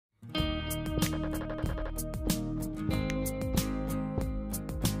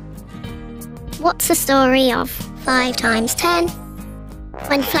What's the story of 5 times 10?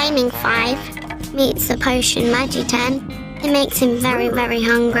 When Flaming 5 meets the potion Magi-10, it makes him very, very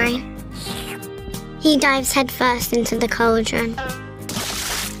hungry. He dives headfirst into the cauldron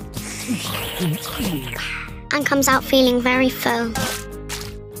and comes out feeling very full.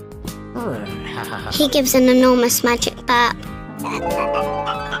 He gives an enormous magic burp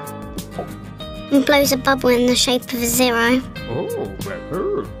and blows a bubble in the shape of a 0.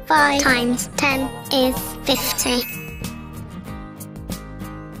 5 times 10 is 50.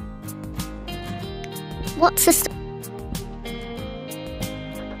 What's the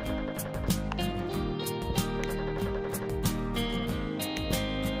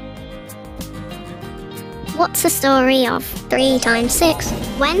What's the story of 3 times 6?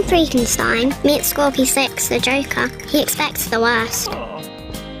 When Frankenstein meets Scorpy 6, the Joker, he expects the worst.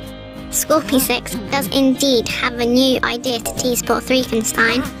 Scorpy 6 does indeed have a new idea to tease poor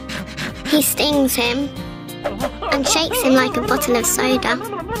Frankenstein. He stings him and shakes him like a bottle of soda.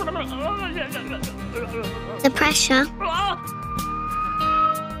 The pressure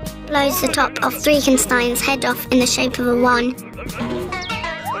blows the top of Frankenstein's head off in the shape of a 1.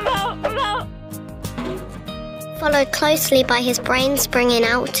 Followed closely by his brain springing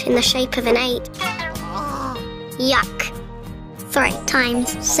out in the shape of an 8. Yuck. 3 times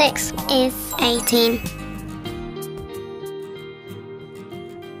 6 is 18.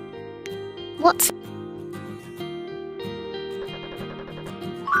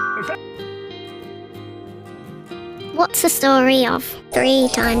 What's the story of 3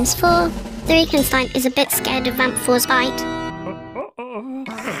 times 4? Frankenstein is a bit scared of Vamp 4's bite.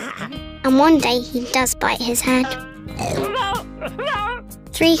 And one day he does bite his head.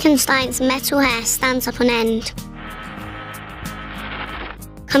 Frankenstein's metal hair stands up on end,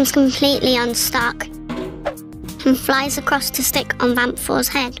 comes completely unstuck, and flies across to stick on Vamp 4's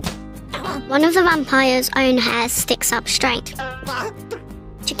head. One of the vampire's own hairs sticks up straight.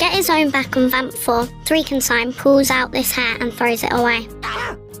 To get his own back on Vamp 4, Frankenstein pulls out this hair and throws it away.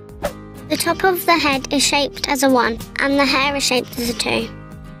 The top of the head is shaped as a 1, and the hair is shaped as a 2.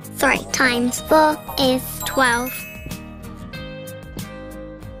 3 times 4 is 12.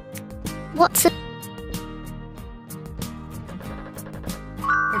 What's the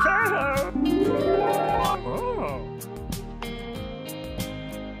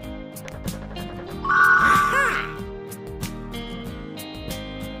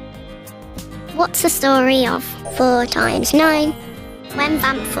What's the story of 4 times 9? When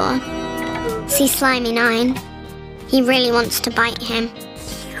Vamp 4 sees Slimy 9, he really wants to bite him.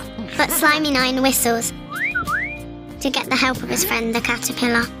 But Slimy 9 whistles to get the help of his friend, the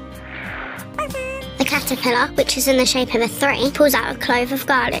Caterpillar. The Caterpillar, which is in the shape of a 3, pulls out a clove of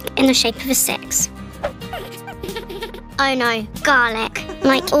garlic in the shape of a 6. Oh no, garlic.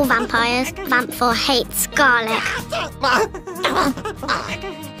 Like all vampires, Vamp 4 hates garlic.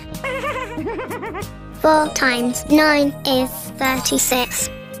 4 times 9 is 36.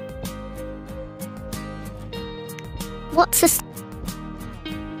 What's the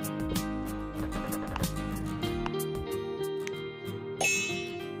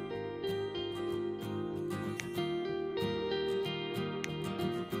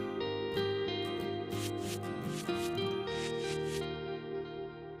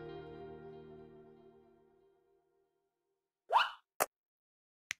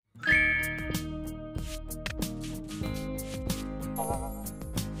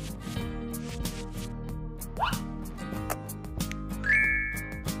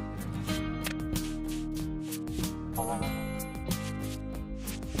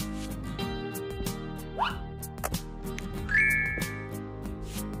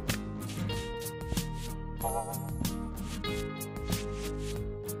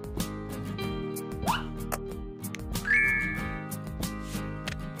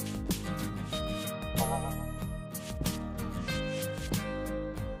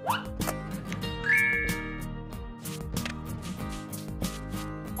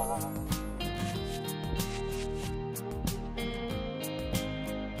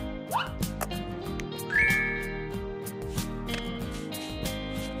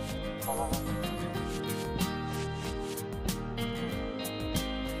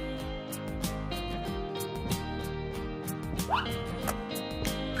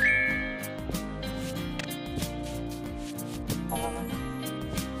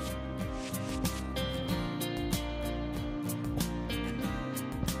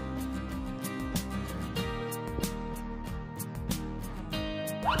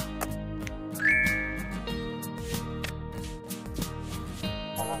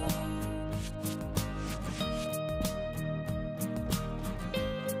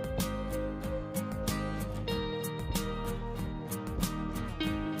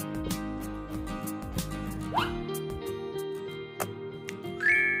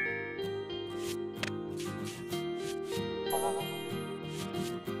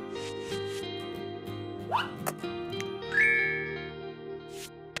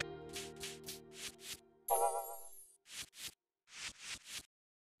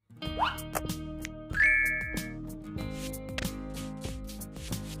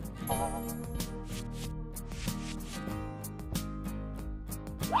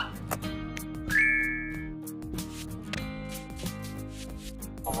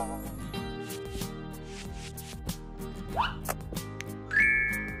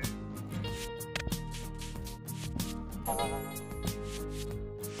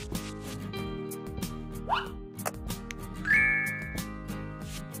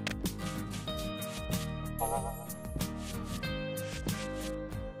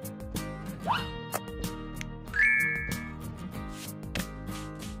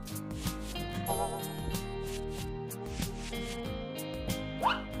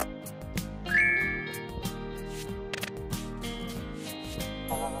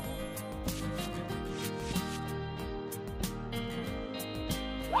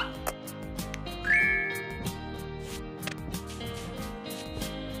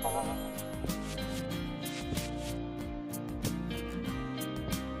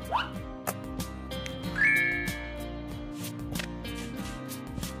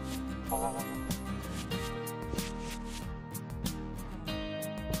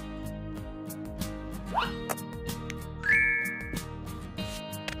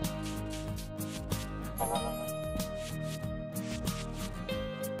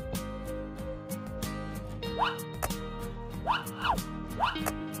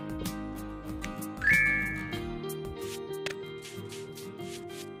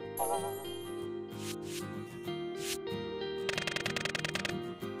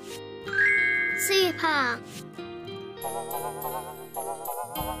Super!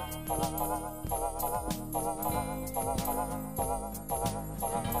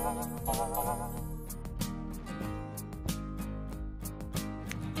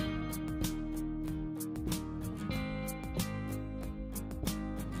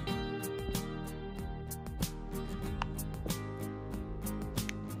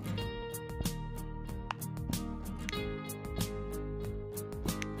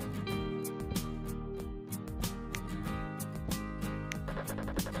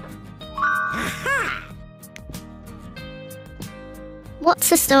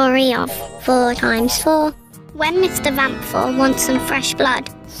 What's the story of 4 times 4? When Mr. Vampfor wants some fresh blood,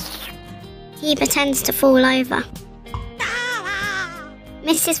 he pretends to fall over.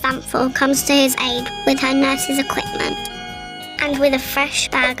 Mrs. Vampfor comes to his aid with her nurse's equipment and with a fresh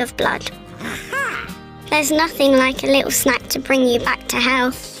bag of blood. There's nothing like a little snack to bring you back to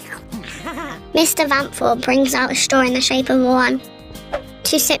health. Mr. Vampfor brings out a straw in the shape of a 1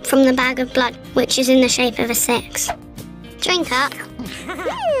 to sip from the bag of blood, which is in the shape of a 6. Drink up.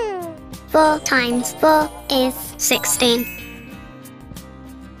 4 times 4 is 16.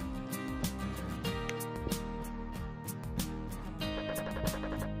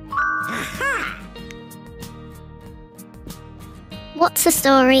 What's the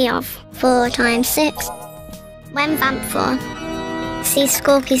story of 4 times 6? When Vampfor sees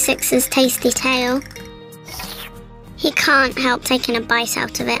Scorpy 6's tasty tail, he can't help taking a bite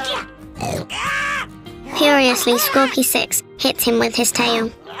out of it. Furiously, Scorpy 6 hits him with his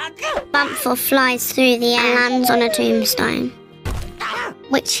tail. Vampfor flies through the air and lands on a tombstone,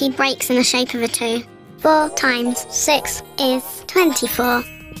 which he breaks in the shape of a 2. 4 times 6 is 24.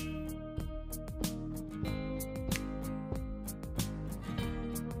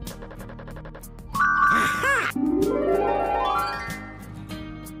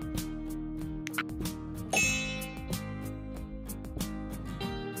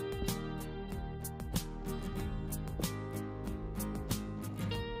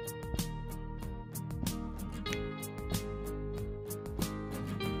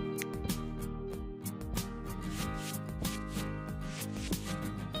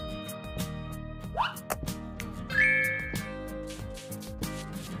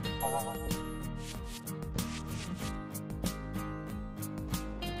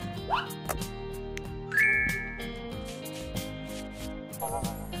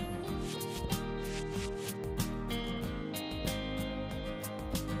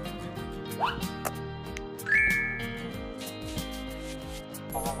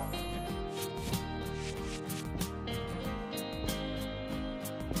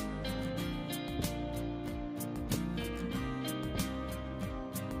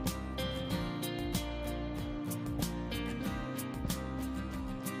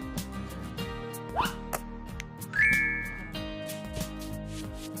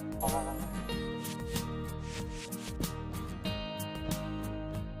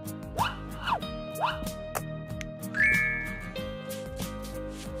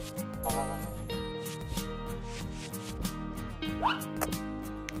 What?